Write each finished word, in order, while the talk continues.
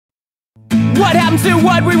happened to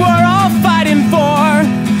what we were all fighting for?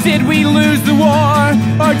 Did we lose the war,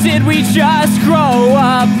 or did we just grow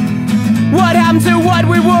up? What happened to what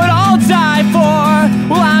we would all die for?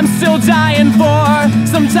 Well, I'm still dying for.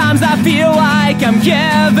 Sometimes I feel like I'm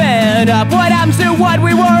giving up. What happened to what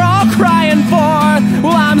we were all crying for?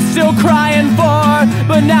 Well, I'm still crying for,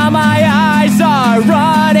 but now my eyes are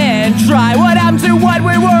running dry. What happened to what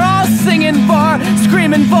we were all singing for?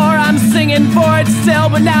 Screaming for, I'm singing for it still,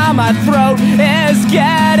 but now my throat is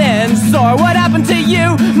getting sore. What happened to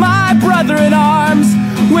you, my brother in arms?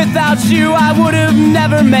 Without you, I would have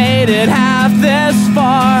never made it half this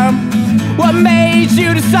far. What made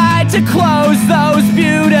you decide to close those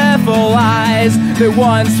beautiful eyes that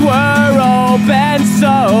once were open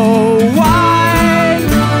so wide?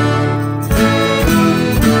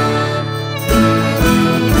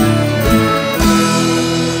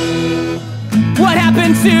 What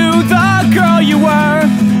happened to the girl you were?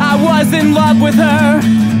 I was in love with her,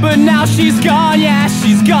 but now she's gone, yeah,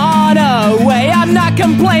 she's gone away. I'm not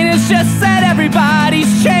complaining, it's just that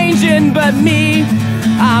everybody's changing but me.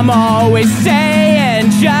 I'm always staying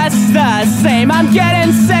just the same. I'm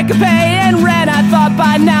getting sick of paying rent. I thought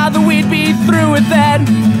by now that we'd be through with it.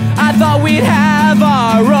 I thought we'd have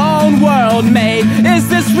our own world made. Is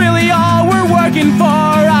this really all we're working for?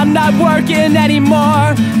 I'm not working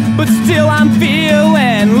anymore, but still I'm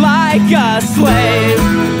feeling like a slave.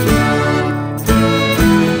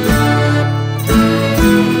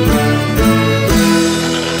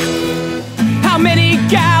 How many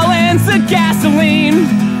gallons of gasoline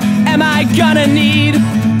am I gonna need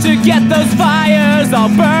to get those fires all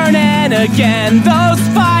burning again? Those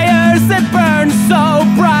fires that burn so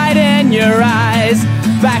bright in your eyes,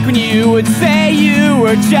 back when you would say you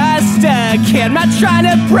were just a kid. I'm not trying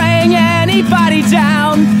to bring anybody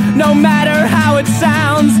down, no matter how it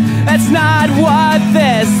sounds. That's not what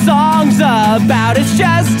this song's about. It's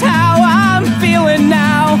just how I'm feeling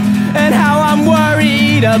now, and how I'm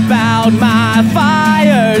worried about my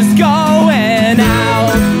fires going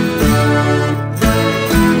out.